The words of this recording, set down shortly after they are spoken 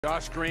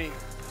Josh Green,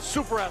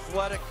 super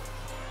athletic,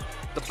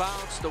 the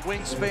bounce, the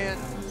wingspan,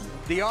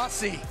 the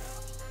Aussie.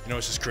 You know,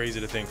 it's just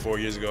crazy to think 4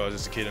 years ago I was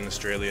just a kid in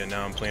Australia and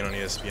now I'm playing on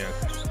ESPN.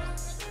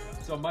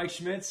 So Mike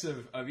Schmitz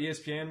of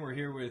ESPN, we're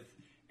here with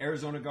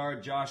Arizona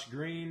guard Josh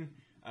Green.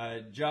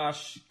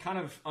 Josh, kind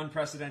of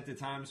unprecedented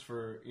times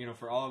for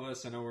all of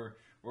us. I know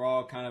we're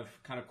all kind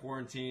of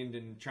quarantined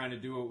and trying to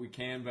do what we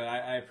can, but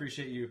I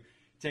appreciate you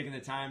taking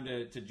the time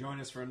to join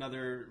us for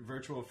another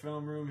virtual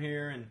film room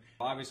here. And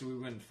obviously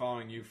we've been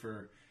following you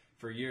for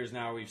years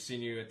now. We've seen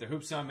you at the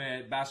Hoop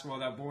Summit, Basketball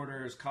Without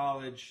Borders,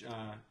 college,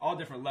 all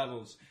different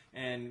levels.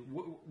 And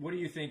what do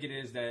you think it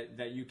is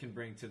that you can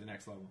bring to the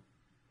next level?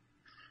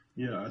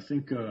 Yeah, I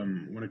think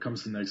when it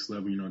comes to the next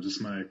level,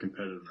 just my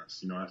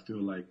competitiveness. I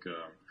feel like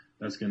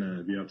that's going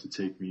to be able to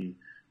take me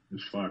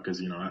as far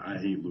because, I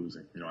hate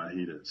losing. I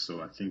hate it.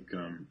 So I think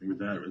with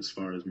that, as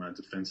far as my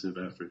defensive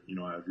effort,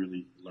 I've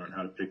really learned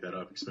how to pick that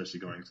up, especially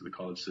going to the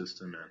college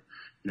system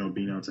and,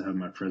 being able to have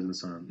my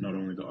presence on not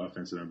only the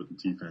offensive end, but the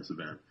defensive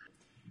end.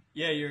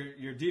 Yeah,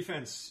 your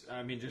defense,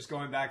 I mean, just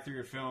going back through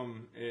your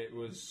film, it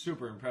was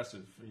super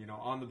impressive.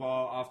 On the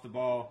ball, off the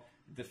ball,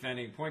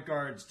 defending point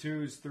guards,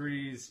 twos,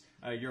 threes,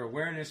 your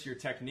awareness, your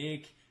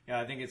technique.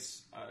 I think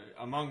it's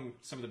among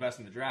some of the best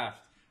in the draft.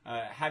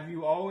 Have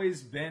you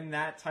always been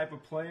that type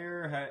of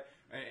player?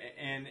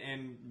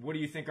 And what do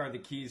you think are the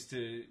keys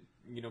to,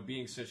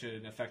 being such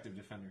an effective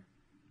defender?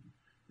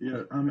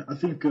 Yeah, I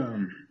think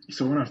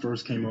so when I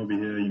first came over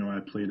here, I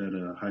played at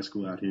a high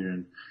school out here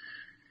in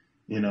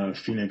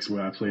Phoenix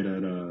where I played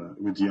at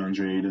with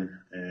DeAndre Ayton,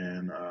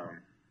 and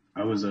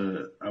I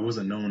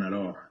wasn't known at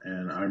all.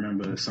 And I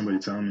remember somebody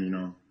telling me,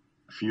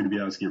 for you to be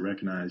able to get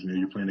recognized,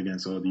 you're playing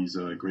against all these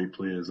great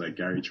players like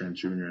Gary Trent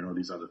Jr. and all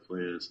these other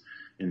players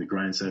in the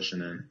grind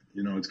session, and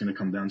it's going to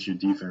come down to your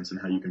defense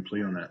and how you can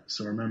play on that.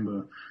 So I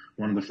remember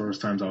one of the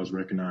first times I was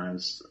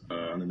recognized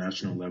on the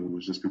national level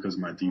was just because of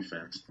my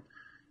defense.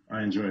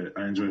 I enjoy it.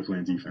 I enjoy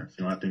playing defense.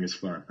 I think it's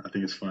fun. I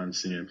think it's fun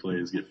seeing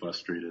players get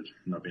frustrated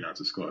and not being able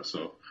to score.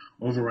 So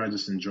overall, I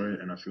just enjoy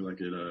it, and I feel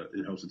like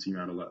it helps the team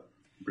out a lot,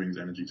 brings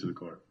energy to the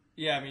court.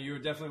 Yeah, I mean, you were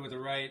definitely with the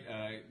right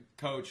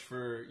coach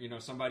for,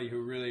 somebody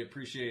who really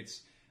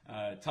appreciates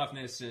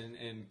toughness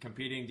and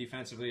competing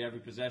defensively every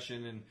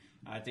possession. And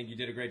I think you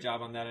did a great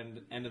job on that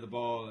end of the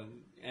ball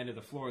and end of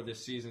the floor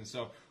this season.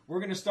 So we're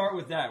going to start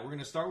with that. We're going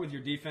to start with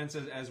your defense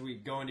as we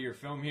go into your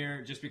film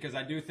here, just because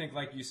I do think,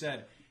 like you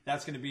said,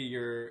 that's going to be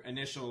your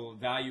initial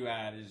value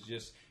add, is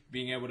just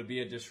being able to be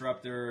a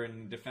disruptor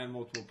and defend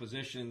multiple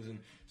positions. And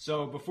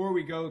so before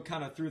we go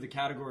kind of through the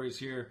categories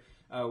here,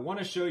 I want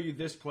to show you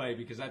this play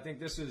because I think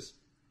this is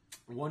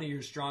one of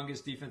your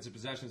strongest defensive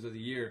possessions of the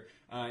year.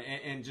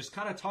 And just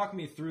kind of talk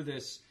me through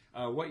this,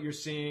 what you're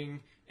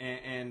seeing,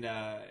 and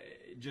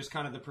just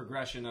kind of the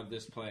progression of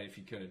this play, if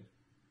you could.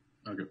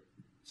 Okay.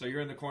 So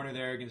you're in the corner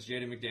there against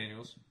Jaden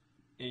McDaniels.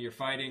 And you're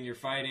fighting.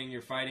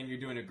 You're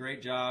doing a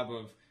great job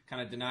of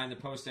kind of denying the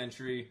post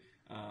entry.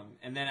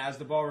 And then as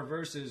the ball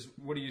reverses,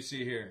 what do you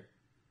see here?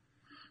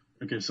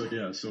 Okay, so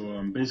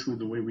basically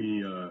the way we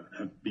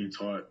have been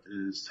taught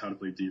is how to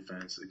play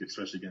defense,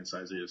 especially against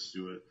Isaiah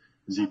Stewart.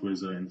 Zeke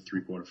was in the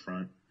three-quarter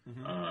front.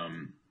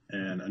 Mm-hmm.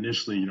 And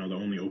initially, the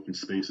only open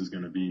space is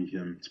going to be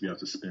him to be able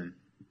to spin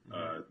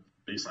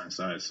baseline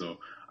side. So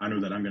I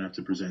know that I'm going to have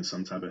to present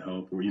some type of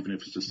help, or even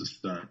if it's just a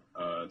stunt,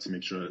 to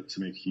make sure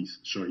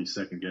he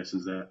second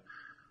guesses that.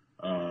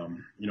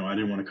 I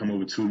didn't want to come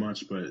over too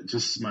much, but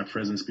just my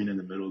presence being in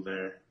the middle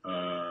there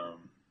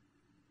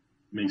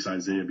makes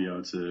Isaiah be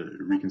able to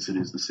reconsider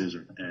his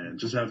decision. And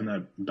just having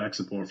that back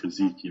support for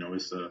Zeke,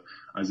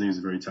 Isaiah's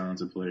a very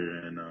talented player,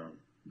 and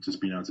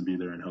just being able to be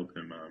there and help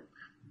him,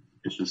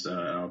 it's just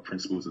our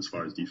principles as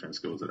far as defense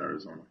goes at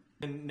Arizona.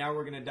 And now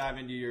we're going to dive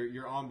into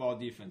your on-ball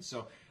defense.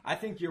 So I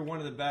think you're one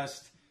of the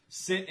best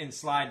sit and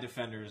slide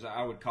defenders,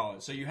 I would call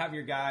it. So you have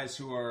your guys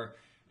who are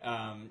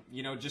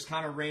just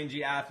kind of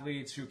rangy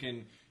athletes who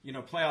can,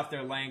 play off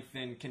their length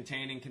and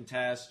contain and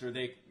contest, or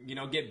they,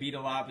 get beat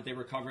a lot, but they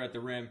recover at the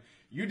rim.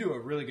 You do a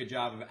really good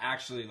job of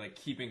actually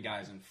keeping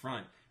guys in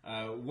front.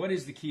 What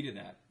is the key to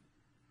that?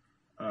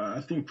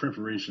 I think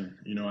preparation.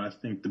 I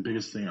think the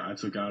biggest thing I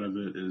took out of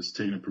it is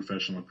taking a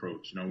professional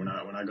approach. When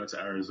I got to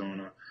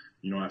Arizona,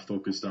 I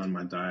focused on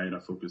my diet, I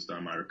focused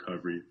on my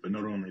recovery, but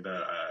not only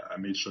that, I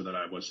made sure that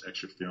I watched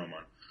extra film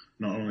on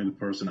not only the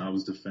person I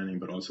was defending,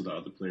 but also the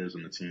other players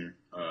on the team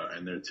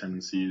and their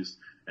tendencies.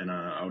 And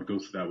I would go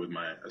through that with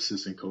my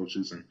assistant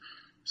coaches and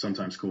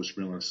sometimes Coach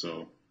Miller.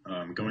 So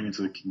going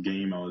into the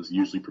game, I was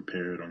usually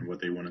prepared on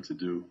what they wanted to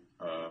do,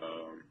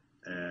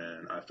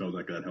 and I felt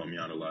like that helped me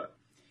out a lot.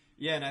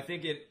 Yeah, and I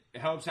think it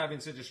helps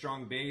having such a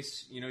strong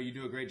base. You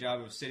do a great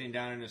job of sitting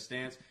down in a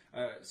stance.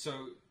 So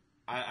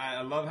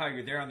I love how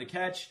you're there on the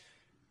catch,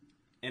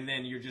 and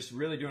then you're just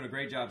really doing a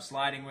great job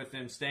sliding with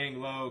them,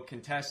 staying low,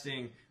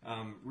 contesting,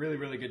 really,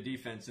 really good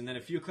defense. And then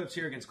a few clips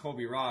here against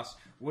Colby Ross.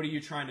 What are you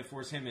trying to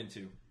force him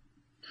into?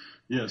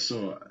 Yeah,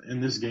 so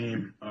in this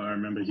game, I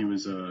remember he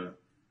was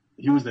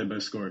their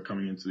best scorer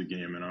coming into the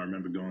game, and I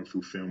remember going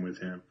through film with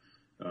him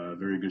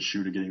very good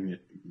shooter,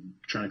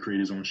 trying to create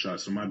his own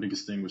shot. So my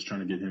biggest thing was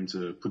trying to get him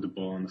to put the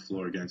ball on the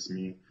floor against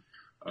me,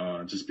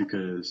 just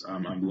because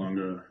I'm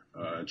longer,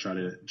 try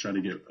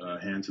to get a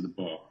hand to the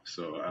ball.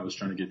 So I was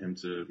trying to get him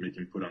to make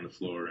him put on the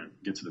floor and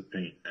get to the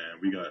paint.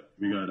 And we got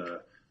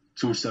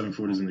 2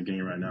 7-footers in the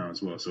game right now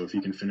as well. So if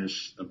he can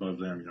finish above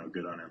them,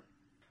 good on him.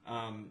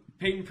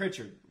 Peyton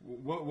Pritchard,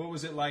 what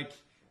was it like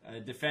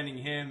defending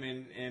him?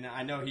 And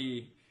I know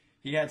he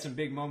had some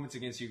big moments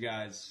against you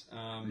guys.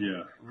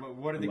 Yeah.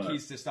 What are the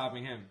keys to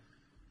stopping him?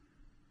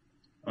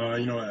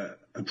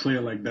 A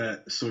player like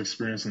that, so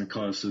experienced in the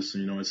college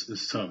system,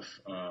 it's tough.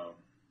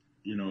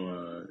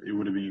 It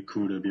would have been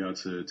cool to be able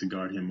to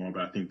guard him more,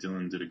 but I think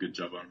Dylan did a good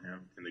job on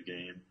him in the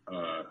game.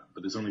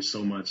 But there's only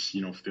so much,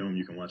 film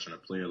you can watch on a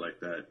player like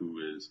that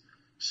who is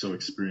so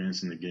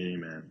experienced in the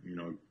game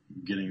and,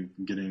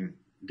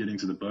 getting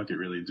to the bucket,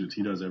 really. Dude,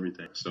 he does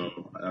everything.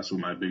 So that's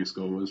what my biggest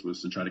goal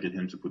was to try to get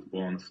him to put the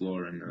ball on the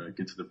floor and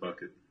get to the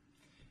bucket.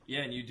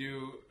 Yeah, and you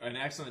do an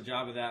excellent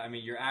job of that. I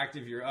mean, you're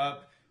active, you're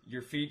up,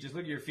 your feet, just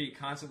look at your feet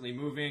constantly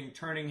moving,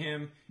 turning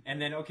him, and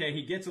then, okay,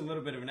 he gets a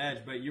little bit of an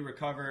edge, but you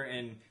recover,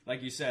 and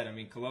like you said, I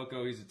mean,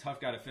 Koloko, he's a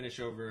tough guy to finish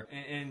over.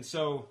 And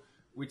so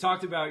we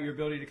talked about your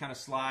ability to kind of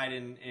slide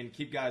and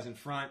keep guys in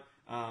front.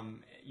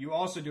 You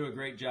also do a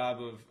great job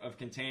of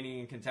containing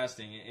and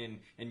contesting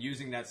and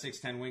using that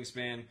 6'10"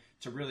 wingspan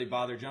to really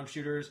bother jump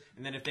shooters.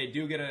 And then if they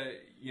do get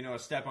a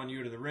step on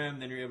you to the rim,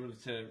 then you're able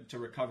to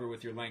recover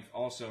with your length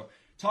also.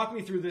 Talk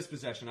me through this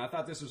possession. I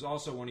thought this was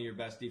also one of your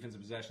best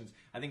defensive possessions.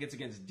 I think it's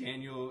against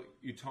Daniel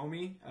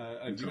Utomi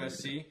of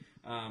USC.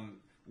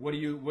 What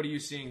are you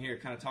seeing here?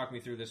 Kind of talk me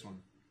through this one.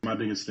 My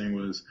biggest thing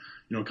was,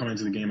 coming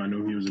into the game, I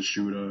knew he was a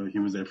shooter. He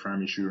was their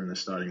primary shooter in the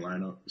starting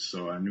lineup.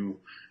 So I knew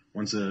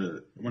once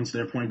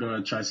their point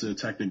guard tries to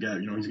attack the gap,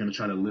 he's going to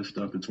try to lift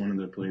up. It's one of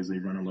the plays they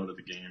run a lot of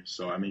the game.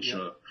 So I made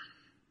sure.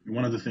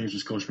 One of the things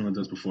which Coach Miller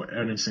does before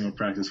every single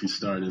practice we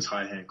start is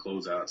high hand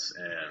closeouts.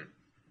 And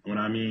when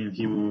I mean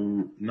he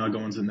will not go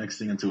into the next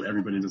thing until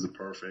everybody does it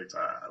perfect,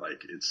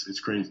 it's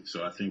crazy.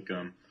 So I think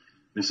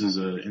this is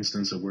an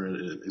instance of where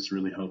it's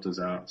really helped us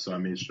out. So I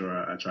made sure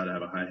I try to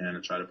have a high hand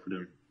and try to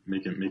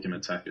make him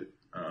attack it.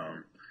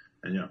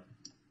 And yeah.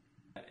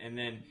 And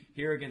then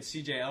here against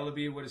CJ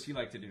Ellaby, what does he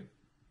like to do?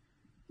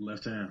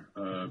 Left hand,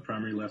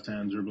 primary left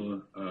hand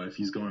dribbler. If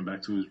he's going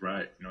back to his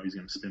right, he's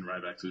going to spin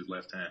right back to his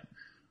left hand.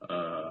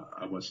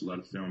 I watched a lot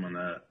of film on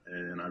that,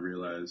 and I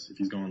realized if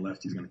he's going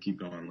left, he's going to keep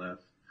going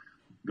left.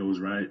 Goes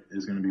right,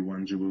 is going to be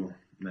one dribble,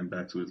 and then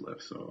back to his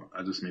left. So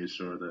I just made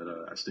sure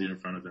that I stayed in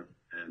front of him,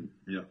 and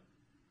yeah.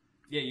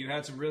 Yeah, you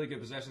had some really good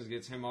possessions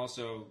against him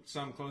also.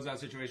 Some closeout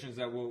situations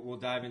that we'll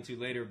dive into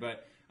later,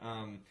 but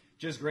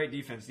just great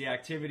defense. The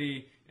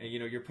activity,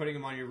 you're putting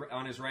him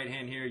on his right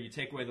hand here. You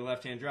take away the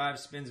left hand drive,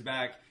 spins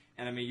back,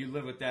 and I mean you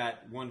live with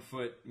that 1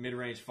 foot mid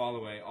range fall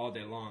away all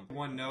day long.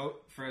 One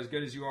note: for as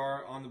good as you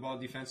are on the ball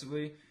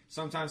defensively,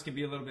 sometimes can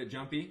be a little bit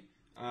jumpy.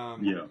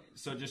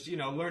 So just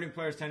learning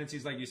players'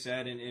 tendencies, like you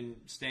said, and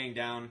staying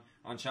down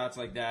on shots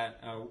like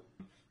that.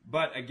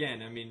 But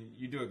again, I mean,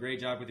 you do a great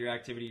job with your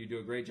activity. You do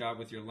a great job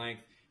with your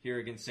length here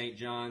against St.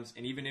 John's.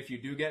 And even if you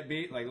do get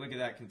beat, look at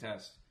that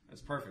contest.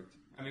 That's perfect.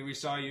 I mean, we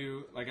saw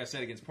you, like I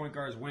said, against point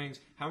guards, wings.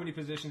 How many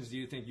positions do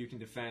you think you can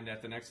defend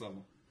at the next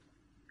level?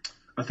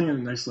 I think at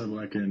the next level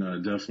I can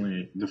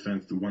definitely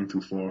defend the 1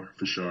 through 4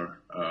 for sure.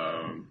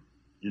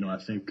 I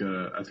think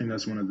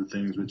that's one of the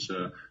things which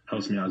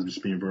helps me out is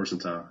just being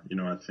versatile.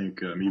 I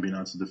think me being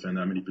able to defend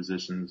that many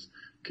positions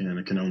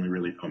can only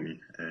really help me.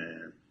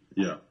 And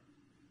yeah.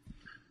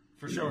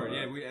 For sure,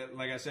 yeah.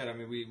 Like I said, I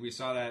mean, we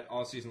saw that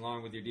all season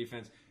long with your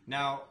defense.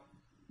 Now,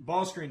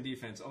 ball screen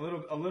defense, a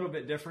little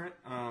bit different.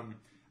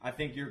 I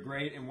think you're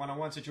great in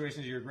one-on-one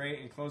situations. You're great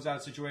in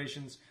closeout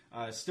situations.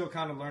 Still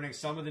kind of learning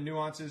some of the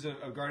nuances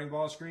of guarding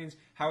ball screens.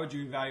 How would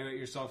you evaluate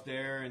yourself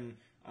there? And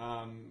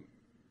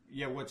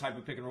what type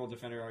of pick and roll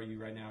defender are you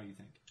right now? You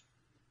think?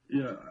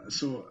 Yeah,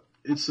 so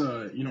it's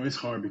it's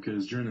hard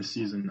because during the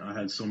season I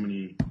had so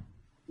many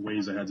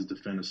ways I had to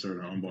defend a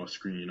certain on-ball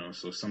screen,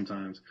 So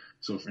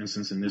for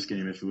instance, in this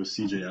game, if it was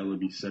CJ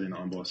Ellaby setting the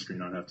on-ball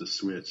screen, I'd have to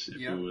switch.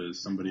 If it was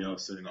somebody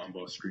else setting the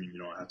on-ball screen,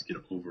 I have to get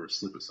over or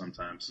slip it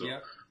sometimes. So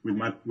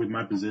with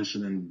my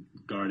position and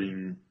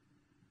guarding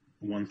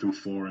 1 through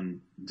 4 and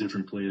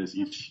different players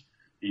each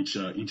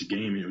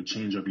game, it would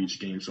change up each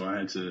game. So I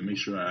had to make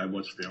sure I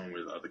watched film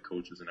with other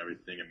coaches and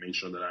everything and made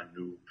sure that I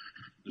knew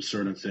the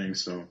certain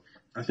things. So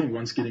I think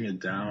once getting it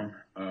down,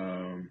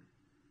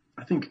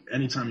 I think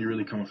anytime you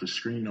really come off a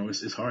screen,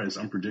 it's hard. It's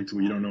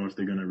unpredictable. You don't know if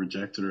they're going to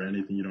reject it or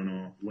anything. You don't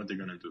know what they're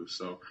going to do.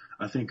 So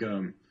I think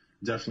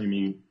definitely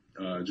me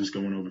just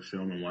going over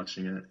film and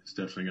watching it is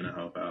definitely going to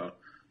help out.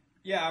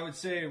 Yeah, I would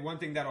say one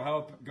thing that'll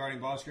help guarding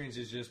ball screens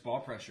is just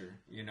ball pressure,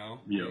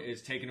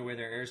 It's taking away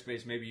their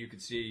airspace. Maybe you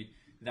could see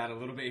that a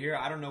little bit here.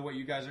 I don't know what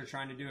you guys are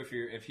trying to do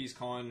if he's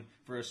calling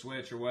for a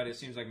switch or what. It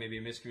seems like maybe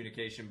a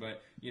miscommunication,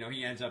 but,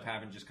 he ends up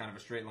having just kind of a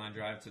straight line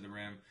drive to the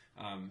rim.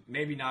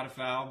 Maybe not a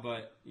foul,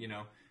 but,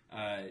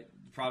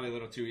 probably a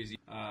little too easy.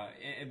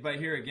 But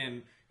here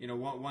again,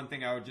 one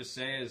thing I would just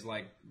say is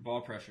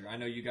ball pressure. I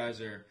know you guys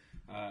are,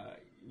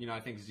 I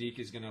think Zeke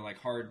is going to like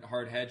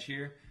hard hedge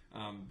here.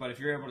 But if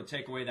you're able to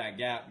take away that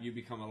gap, you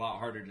become a lot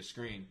harder to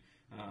screen.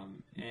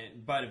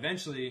 But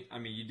eventually, I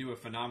mean, you do a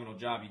phenomenal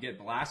job. You get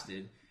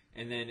blasted,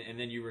 and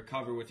then you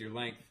recover with your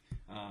length.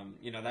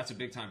 That's a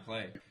big time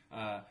play.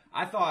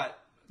 I thought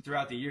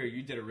throughout the year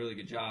you did a really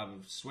good job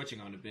of switching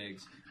onto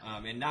bigs,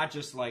 and not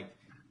just like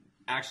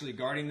actually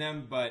guarding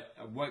them, but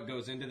what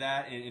goes into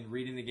that and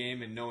reading the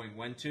game and knowing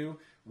when to.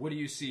 What do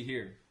you see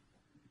here?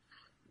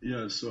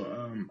 Yeah, so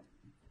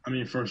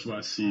first of all,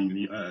 I see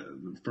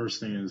the first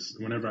thing is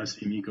whenever I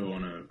see Nico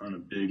on a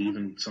big,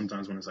 even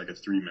sometimes when it's like a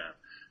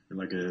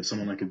 3-man,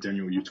 someone like a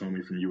Daniel you told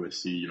me from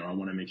USC, I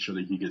want to make sure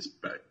that he gets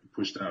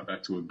pushed out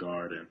back to a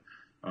guard,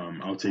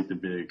 and I'll take the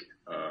big.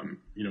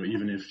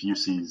 Even if you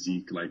see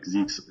Zeke, like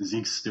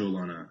Zeke's still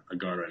on a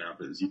guard right now,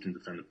 but Zeke can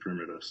defend the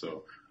perimeter.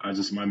 So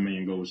my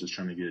main goal was just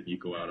trying to get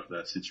Nico out of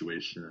that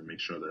situation and make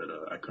sure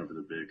that I cover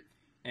the big.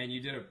 And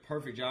you did a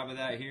perfect job of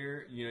that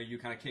here. You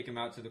kind of kick him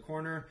out to the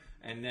corner,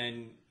 and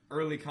then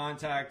early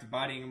contact,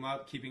 biting him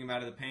up, keeping him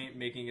out of the paint,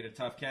 making it a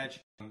tough catch.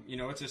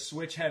 It's a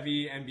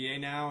switch-heavy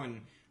NBA now,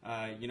 and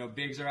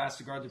bigs are asked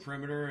to guard the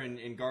perimeter,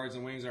 and guards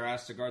and wings are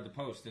asked to guard the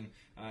post. And,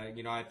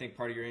 I think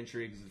part of your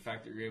intrigue is the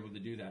fact that you're able to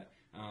do that.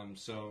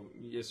 So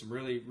some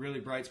really,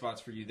 really bright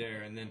spots for you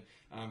there. And then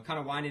kind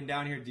of winding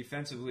down here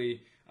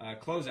defensively,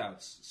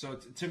 closeouts. So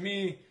to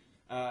me,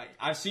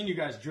 I've seen you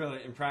guys drill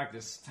it in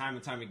practice time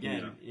and time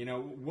again. Yeah.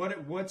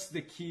 What's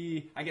the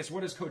key? I guess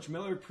what does Coach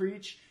Miller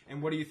preach,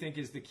 and what do you think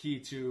is the key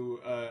to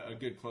a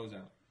good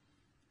closeout?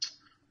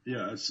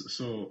 Yeah,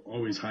 so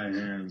always high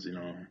hands.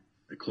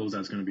 A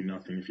closeout's going to be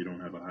nothing if you don't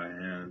have a high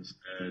hands,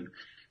 and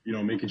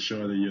making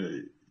sure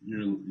that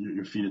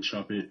your feet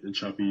are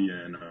choppy,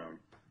 and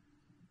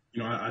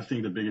I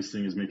think the biggest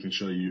thing is making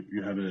sure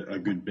you have a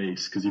good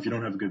base, because if you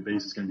don't have a good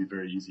base, it's going to be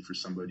very easy for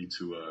somebody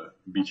to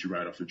beat you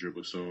right off the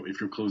dribble. So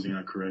if you're closing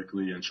out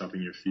correctly and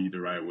chopping your feet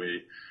the right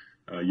way,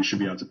 you should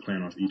be able to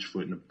plan off each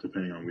foot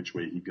depending on which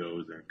way he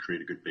goes and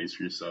create a good base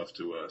for yourself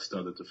to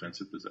start the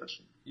defensive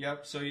possession.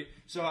 Yep.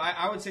 So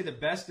I would say the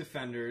best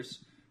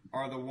defenders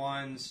are the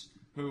ones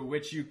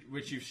which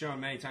you've shown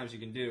many times you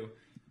can do,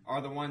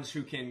 are the ones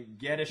who can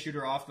get a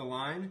shooter off the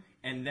line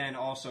and then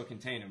also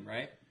contain him,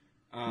 right?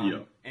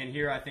 And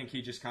here I think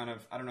he just kind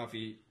of, I don't know if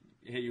he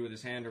hit you with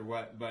his hand or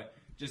what, but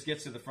just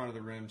gets to the front of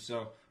the rim.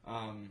 So,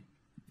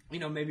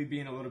 maybe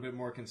being a little bit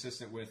more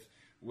consistent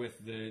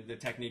with the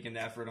technique and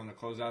the effort on the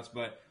closeouts.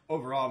 But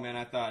overall, man,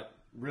 I thought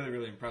really,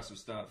 really impressive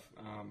stuff.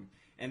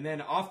 And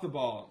then off the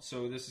ball,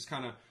 so this is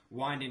kind of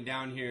winding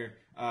down here.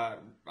 I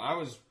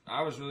was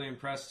really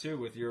impressed too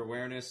with your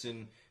awareness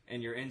and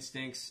your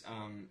instincts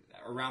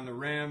around the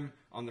rim,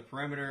 on the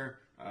perimeter.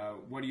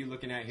 What are you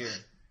looking at here?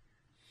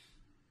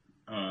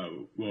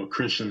 Well,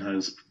 Christian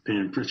has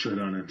Peyton Pritchard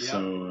on it, yep.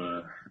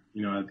 So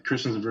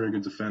Christian's a very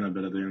good defender,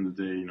 but at the end of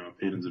the day,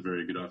 Peyton's a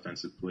very good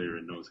offensive player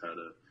and knows how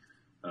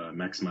to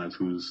maximize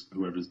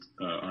whoever's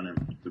on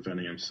him,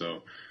 defending him.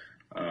 So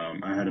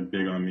I had a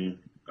big on me,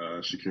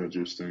 Shaquille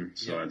Justin,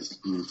 so yep. I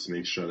just needed to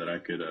make sure that I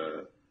could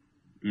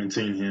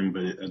maintain him,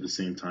 but at the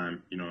same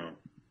time,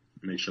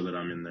 make sure that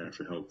I'm in there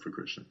for help for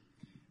Christian.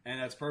 And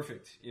that's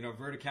perfect.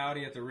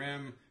 Verticality at the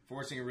rim,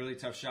 forcing a really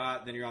tough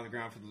shot, then you're on the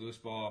ground for the loose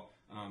ball.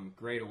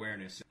 Great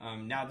awareness.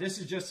 Now, this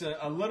is just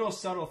a little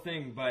subtle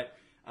thing, but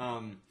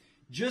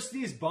just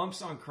these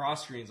bumps on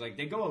cross screens, like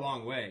they go a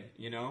long way,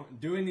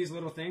 Doing these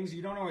little things,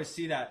 you don't always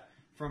see that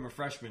from a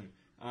freshman.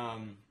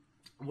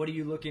 What are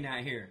you looking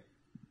at here?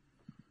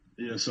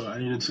 Yeah, so I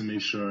needed to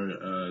make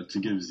sure to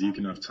give Zeke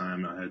enough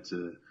time. I had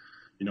to,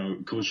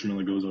 Coach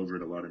Miller goes over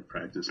it a lot in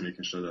practice,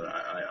 making sure that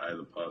I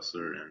the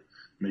passer and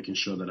making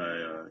sure that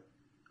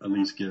I at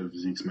least give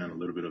Zeke's man a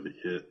little bit of a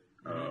hit.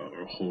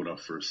 Or hold up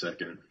for a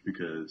second,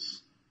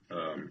 because,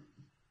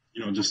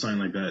 just something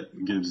like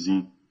that gives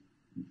Zeke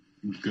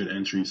good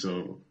entry,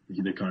 so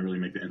they can't really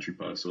make the entry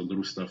pass. So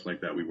little stuff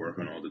like that we work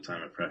on all the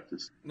time at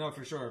practice. No,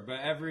 for sure. But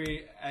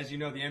as you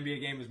know, the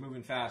NBA game is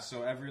moving fast,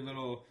 so every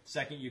little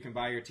second you can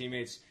buy your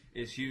teammates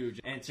is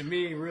huge. And to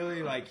me,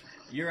 really,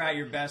 you're at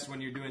your best when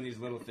you're doing these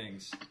little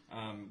things.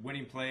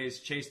 Winning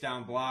plays, chase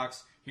down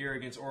blocks. Here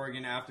against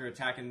Oregon, after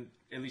attacking,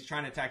 at least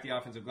trying to attack the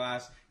offensive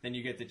glass, then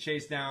you get the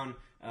chase down.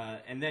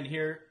 And then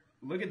here,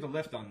 look at the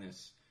lift on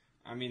this.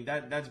 I mean,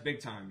 that's big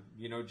time.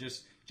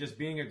 Just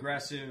being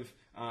aggressive,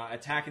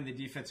 attacking the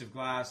defensive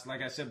glass.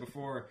 Like I said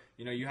before,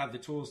 you have the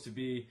tools to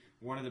be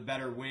one of the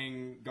better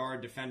wing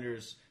guard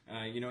defenders,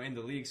 in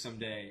the league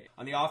someday.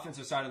 On the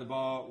offensive side of the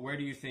ball, where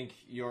do you think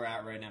you're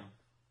at right now?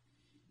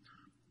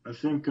 I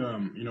think,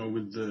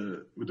 with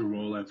the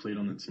role I played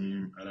on the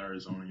team at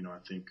Arizona,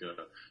 I think,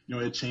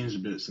 it changed a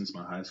bit since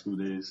my high school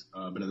days.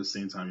 But at the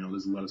same time,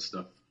 there's a lot of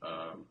stuff,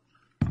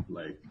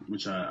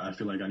 which I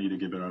feel like I need to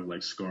get better at,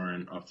 like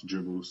scoring off the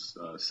dribbles,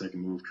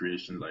 second move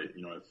creation,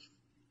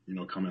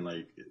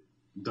 coming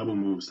double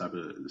moves type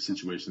of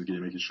situations,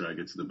 making sure I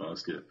get to the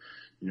basket.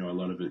 A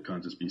lot of it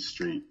can't just be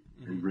straight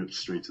and ripped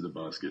straight to the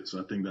basket. So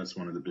I think that's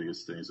one of the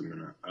biggest things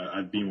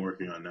I've been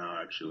working on now,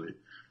 actually.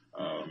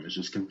 It's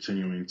just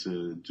continuing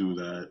to do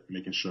that,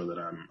 making sure that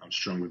I'm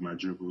strong with my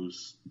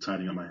dribbles,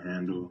 tightening up my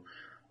handle,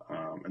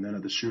 And then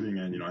at the shooting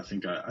end, I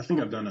think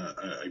I've done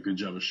a good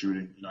job of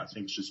shooting. I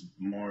think it's just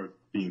more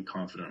being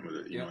confident with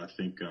it. I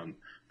think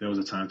there was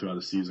a time throughout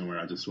the season where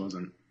I just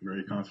wasn't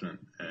very confident,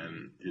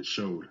 and it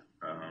showed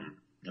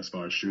as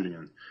far as shooting.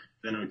 And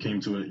then when it came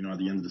to it, at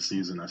the end of the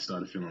season, I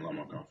started feeling a lot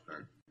more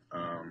confident.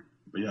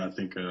 But yeah, I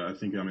think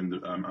I'm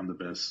the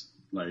best.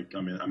 Like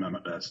I'm at my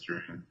best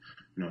during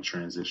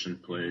transition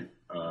play,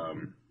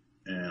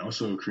 and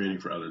also creating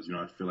for others.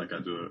 I feel like I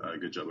do a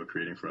good job of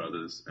creating for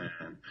others.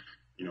 And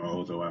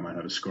although I might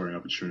have a scoring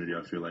opportunity,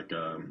 I feel like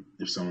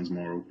if someone's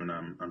more open,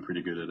 I'm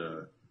pretty good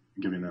at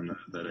giving them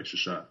that extra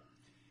shot.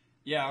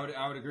 Yeah,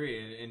 I would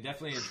agree, and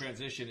definitely in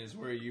transition is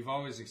where you've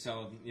always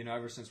excelled.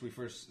 Ever since we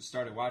first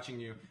started watching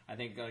you, I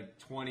think like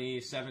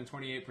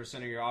 28%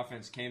 of your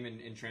offense came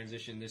in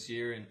transition this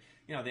year, and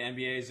the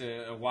NBA is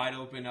a wide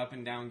open up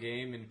and down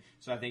game, and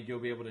so I think you'll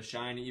be able to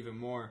shine even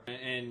more.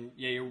 And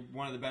yeah, you're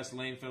one of the best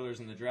lane fillers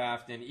in the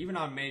draft, and even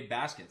on made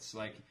baskets.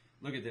 Like,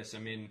 look at this. I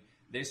mean,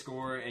 they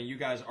score, and you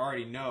guys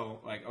already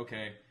know, like,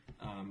 okay,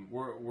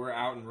 we're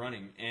out and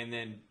running, and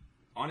then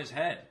on his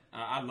head.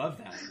 I love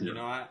that.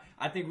 Yeah.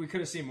 I think we could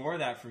have seen more of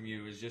that from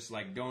you, is just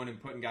like going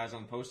and putting guys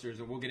on posters,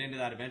 and we'll get into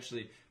that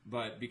eventually.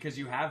 But because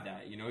you have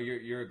that,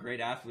 you're a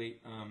great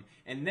athlete,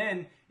 and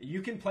then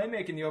you can play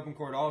make in the open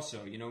court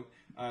also.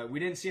 We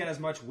didn't see it as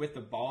much with the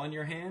ball in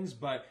your hands,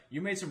 but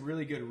you made some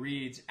really good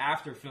reads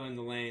after filling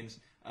the lanes.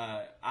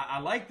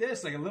 I like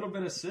this, like a little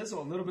bit of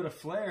sizzle, a little bit of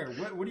flair.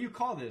 What do you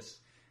call this?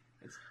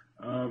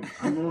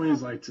 I've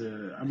always liked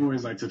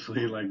to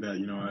play like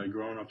that.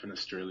 Growing up in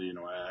Australia,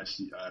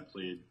 I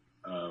played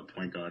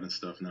point guard and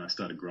stuff, and then I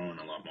started growing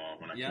a lot more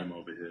when I came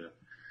over here.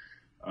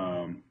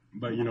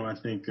 But I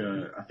think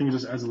it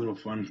just adds a little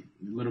fun,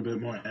 a little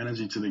bit more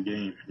energy to the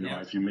game.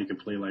 If you make a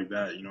play like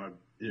that,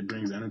 it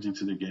brings energy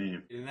to the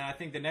game. And then I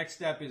think the next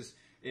step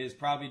is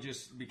probably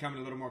just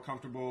becoming a little more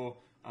comfortable,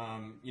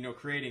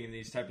 creating in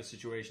these type of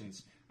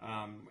situations.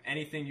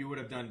 Anything you would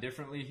have done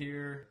differently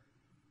here?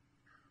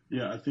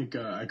 Yeah, I think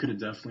I could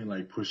have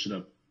definitely pushed it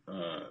up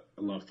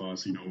a lot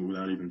faster,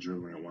 without even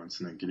dribbling it once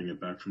and then getting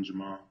it back from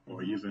Jamal.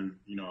 Or even,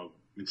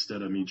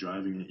 instead of me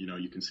driving it,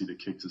 you can see the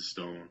kick to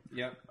Stone,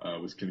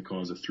 which can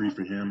cause a 3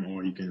 for him,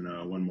 or he can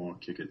one more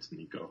kick it to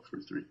Nico for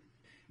 3.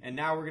 And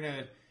now we're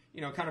going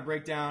to, kind of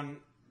break down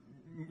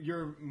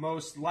your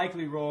most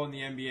likely role in the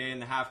NBA in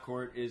the half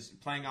court is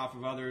playing off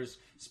of others,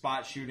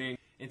 spot shooting.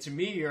 And to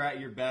me, you're at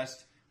your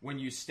best when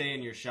you stay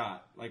in your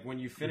shot. Like when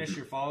you finish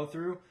your follow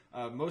through,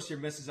 most of your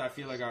misses I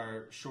feel like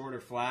are short or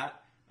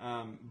flat.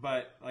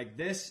 But like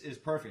this is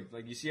perfect.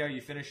 Like you see how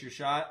you finish your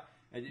shot.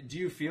 Do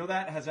you feel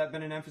that? Has that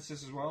been an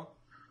emphasis as well?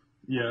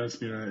 Yeah, it's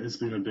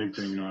been a big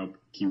thing. I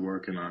keep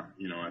working on.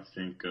 I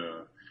think.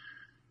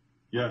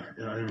 I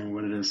don't know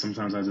what it is.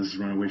 Sometimes I just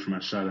run away from my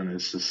shot and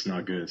it's just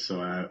not good. So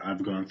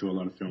I've gone through a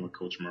lot of film with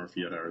Coach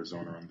Murphy at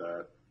Arizona on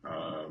that.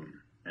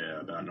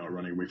 About not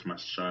running away from my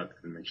shot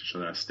and making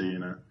sure that I stay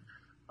in it.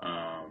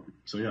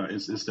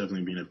 It's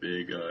definitely been a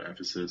big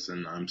emphasis,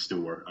 and I'm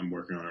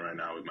working on it right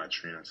now with my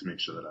trainer to make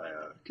sure that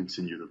I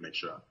continue to make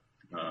sure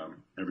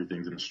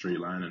everything's in a straight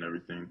line and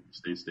everything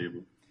stays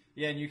stable.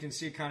 Yeah, and you can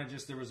see kind of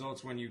just the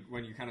results when you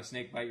kind of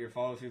snake bite your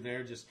follow through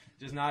there, just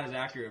not as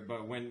accurate.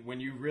 But when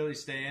you really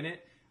stay in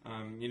it,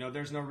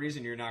 there's no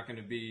reason you're not going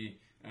to be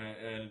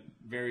a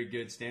very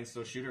good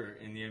standstill shooter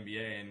in the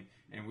NBA,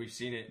 and we've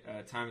seen it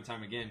time and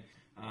time again.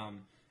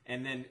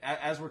 And then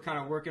as we're kind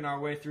of working our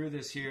way through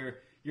this here,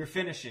 you're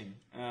finishing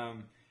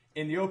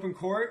in the open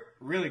court,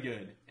 really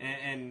good.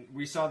 And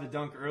we saw the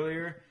dunk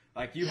earlier.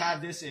 Like you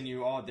have this in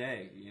you all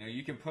day.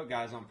 You can put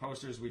guys on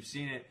posters. We've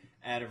seen it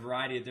at a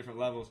variety of different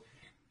levels.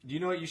 Do you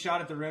know what you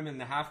shot at the rim in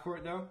the half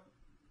court though?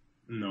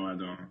 No, I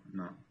don't.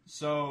 No.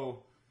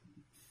 So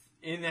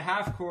in the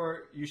half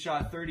court, you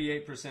shot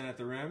 38% at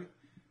the rim,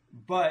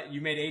 but you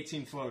made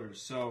 18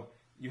 floaters. So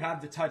you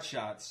have the touch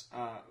shots.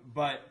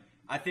 But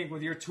I think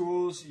with your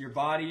tools, your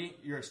body,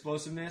 your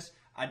explosiveness,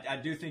 I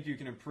do think you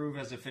can improve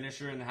as a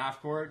finisher in the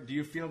half court. Do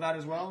you feel that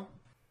as well?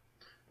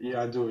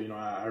 Yeah, I do.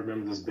 I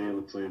remember this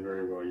Baylor play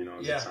very well. It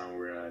was a time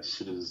where I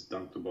should have just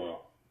dunked the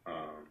ball.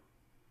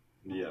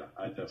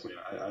 I definitely,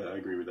 I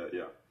agree with that,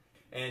 yeah.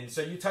 And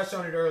so you touched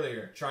on it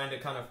earlier, trying to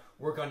kind of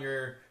work on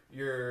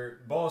your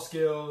ball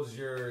skills,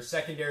 your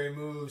secondary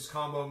moves,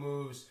 combo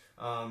moves,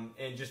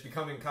 and just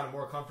becoming kind of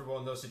more comfortable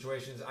in those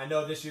situations. I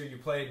know this year you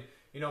played,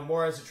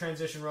 more as a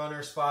transition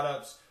runner, spot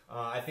ups.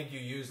 I think you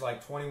used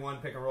like 21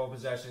 pick and roll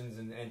possessions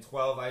and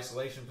 12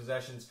 isolation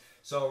possessions.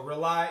 So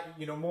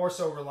more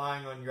so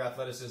relying on your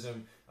athleticism,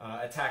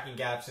 attacking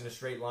gaps in a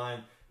straight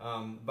line.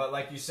 But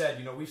like you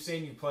said, we've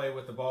seen you play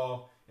with the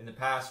ball in the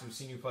past. We've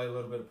seen you play a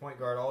little bit of point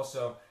guard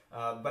also.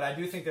 But I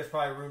do think there's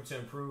probably room to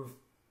improve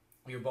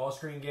your ball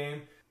screen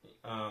game.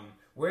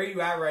 Where are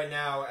you at right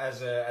now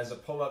as a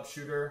pull-up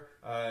shooter?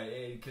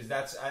 Because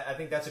I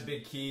think that's a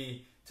big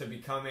key to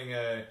becoming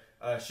a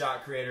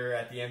shot creator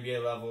at the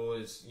NBA level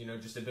is,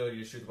 just ability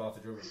to shoot the ball off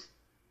the dribble.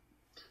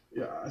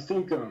 Yeah, I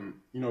think,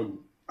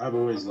 I've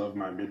always loved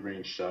my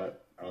mid-range shot.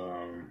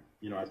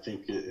 I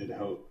think it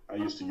helped. I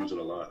used to use it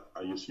a lot.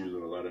 I used to use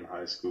it a lot in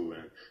high school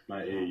and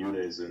my AAU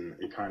days, and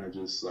it kind of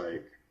just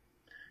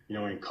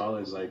in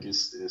college, like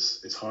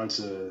it's hard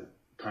to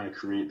kind of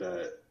create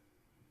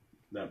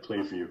that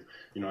play for you.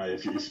 I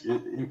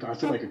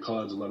feel like in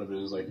college, a lot of it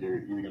is like you're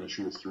either going to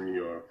shoot a three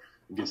or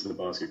get to the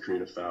basket,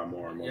 create a foul,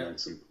 more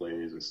momentum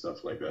plays and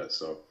stuff like that.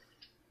 So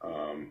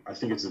I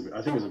think it's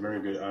a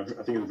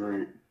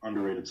very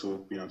underrated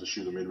tool, being able to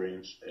shoot the mid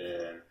range,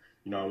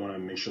 and I want to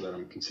make sure that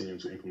I'm continuing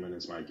to implement it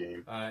into my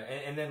game.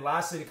 And then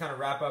lastly, to kind of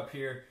wrap up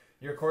here,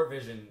 your court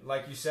vision,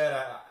 like you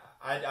said,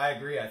 I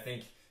agree. I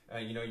think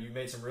you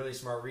made some really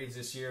smart reads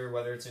this year,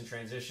 whether it's in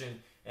transition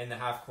and the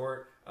half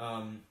court.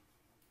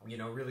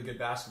 Really good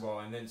basketball.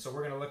 And then, so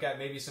we're going to look at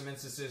maybe some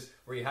instances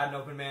where you had an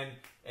open man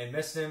and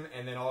missed him,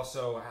 and then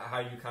also how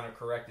you kind of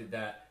corrected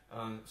that.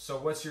 So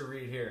what's your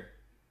read here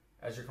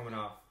as you're coming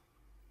off?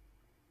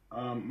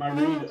 My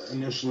read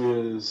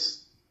initially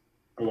is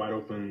a wide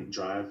open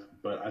drive,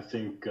 but I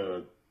think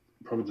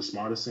probably the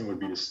smartest thing would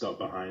be to stop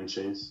behind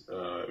Chase.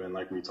 And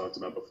like we talked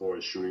about before,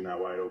 is shooting that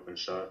wide open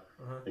shot,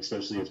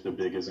 especially if the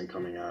big isn't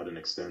coming out and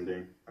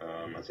extending.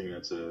 I think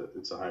it's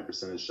a high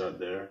percentage shot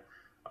there.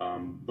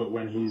 But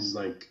when he's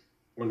like,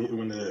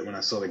 when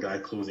I saw the guy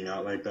closing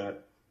out like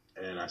that,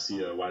 and I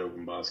see a wide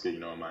open basket,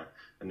 my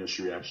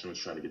initial reaction was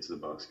try to get to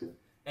the basket.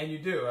 And you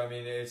do. I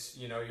mean, it's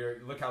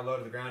look how low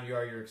to the ground you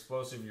are. You're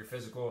explosive. You're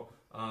physical.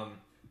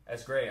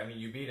 That's great. I mean,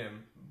 you beat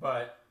him.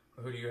 But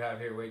who do you have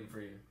here waiting for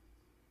you?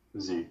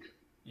 Zeke.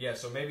 Yeah.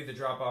 So maybe the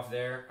drop off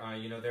there.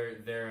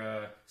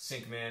 Their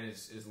sink man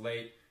is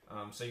late.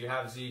 So you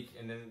have Zeke,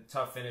 and then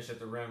tough finish at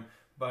the rim.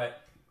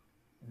 But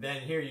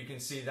then here you can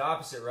see the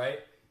opposite, right?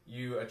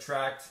 You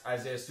attract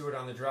Isaiah Stewart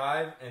on the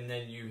drive, and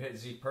then you hit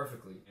Zeke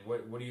perfectly.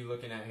 What are you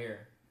looking at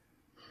here?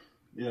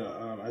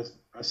 Yeah,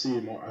 I see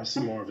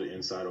more of the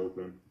inside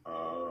open.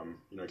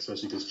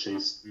 Especially because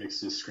Chase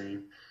mixed his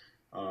screen,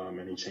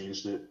 and he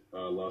changed it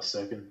last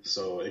second.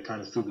 So it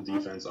kind of threw the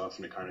defense off,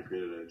 and it kind of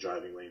created a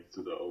driving lane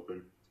through the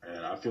open.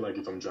 And I feel like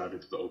if I'm driving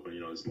through the open,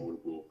 there's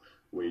multiple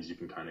ways you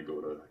can kind of go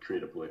to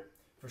create a play.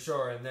 For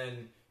sure. And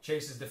then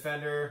Chase's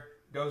defender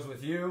goes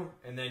with you,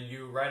 and then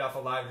you right off a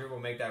live dribble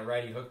make that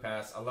righty hook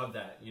pass. I love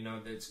that.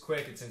 It's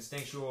quick, it's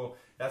instinctual.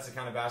 That's the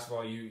kind of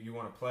basketball you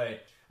want to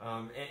play.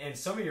 And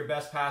some of your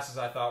best passes,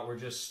 I thought, were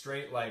just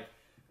straight, like,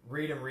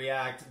 read and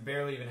react,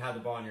 barely even had the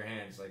ball in your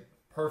hands. Like,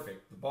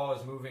 perfect. The ball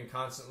is moving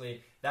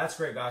constantly. That's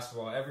great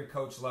basketball. Every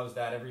coach loves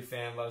that. Every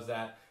fan loves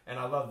that. And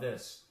I love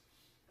this.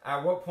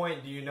 At what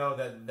point do you know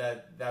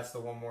that's the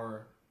one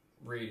more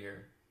read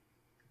here?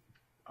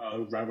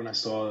 Right when I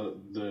saw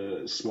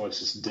the Swartz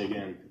just dig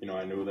in,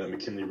 I knew that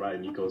McKinley Wright,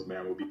 Nico's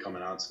man, would be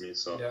coming out to me.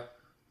 So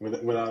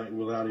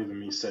without even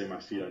me setting my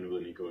feet, I knew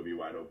that Nico would be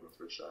wide open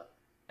for a shot.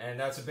 And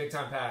that's a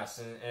big-time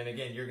pass. And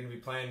again, you're going to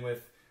be playing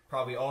with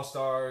probably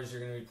all-stars.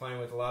 You're going to be playing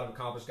with a lot of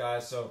accomplished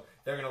guys. So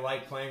they're going to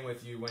like playing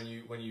with you when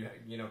you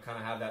kind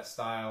of have that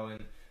style.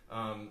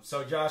 And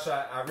so, Josh,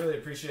 I really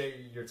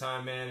appreciate your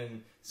time, man,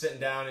 and sitting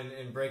down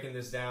and breaking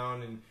this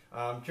down. And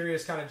I'm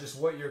curious kind of just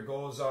what your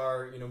goals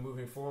are,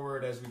 moving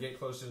forward as we get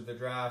closer to the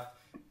draft.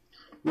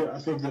 Yeah, I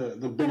think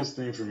the biggest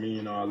thing for me,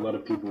 a lot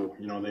of people,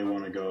 they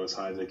want to go as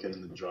high as they can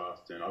in the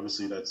draft, and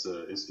obviously it's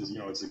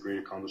a great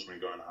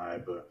accomplishment going high.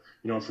 But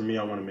for me,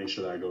 I want to make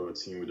sure that I go to a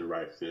team with the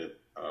right fit,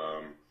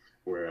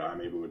 where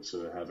I'm able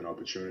to have an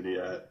opportunity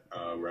at,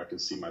 where I can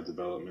see my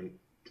development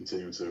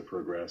continuing to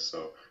progress.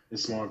 So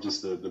it's more of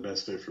just the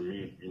best fit for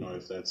me.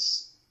 If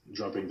that's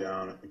dropping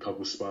down a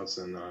couple spots,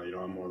 and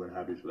I'm more than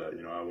happy for that.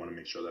 I want to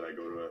make sure that I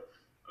go to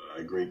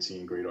a great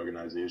team, great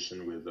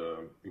organization with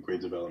a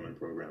great development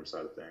program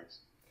side of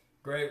things.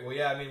 Great. Well,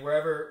 yeah, I mean,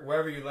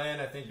 wherever you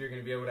land, I think you're going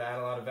to be able to add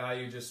a lot of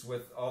value just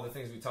with all the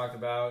things we talked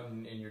about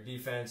and your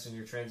defense and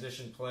your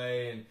transition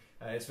play. And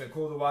it's been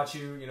cool to watch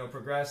you,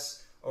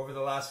 progress over the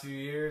last few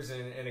years.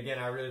 And again,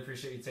 I really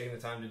appreciate you taking the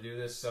time to do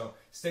this. So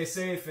stay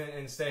safe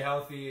and stay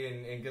healthy,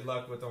 and good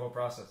luck with the whole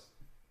process.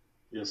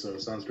 Yes, sir.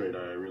 Sounds great.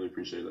 I really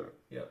appreciate that.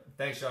 Yep.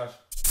 Thanks, Josh.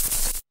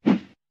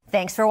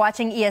 Thanks for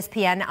watching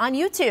ESPN on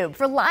YouTube.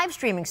 For live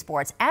streaming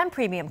sports and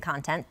premium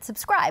content,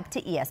 subscribe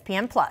to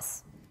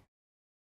ESPN+.